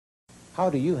How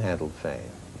do you handle fame?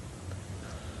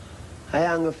 I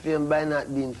handle fame by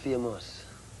not being famous.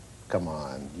 Come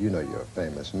on, you know you're a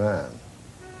famous man.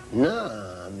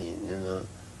 No, I mean, you know,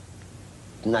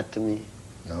 not to me.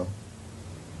 No?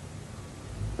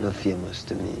 Not famous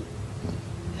to me.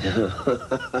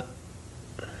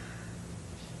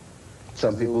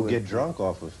 Some people get drunk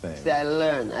off of fame. See, I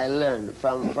learned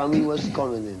from me was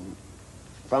coming in.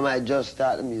 From I just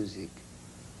started music.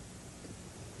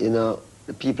 You know,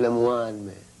 the people them want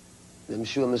me. Them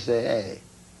show me say, hey,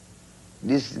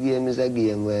 this game is a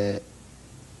game where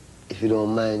if you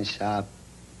don't mind sharp,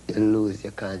 you lose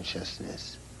your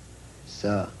consciousness.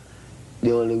 So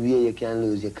the only way you can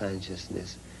lose your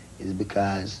consciousness is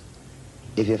because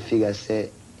if you figure say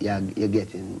you're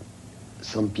getting,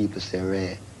 some people say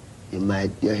rare,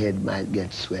 your head might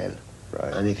get swell.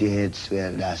 Right. And if your head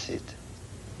swell, that's it.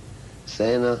 So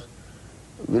you know,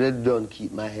 really don't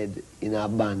keep my head in a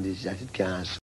bandage that it can't swell.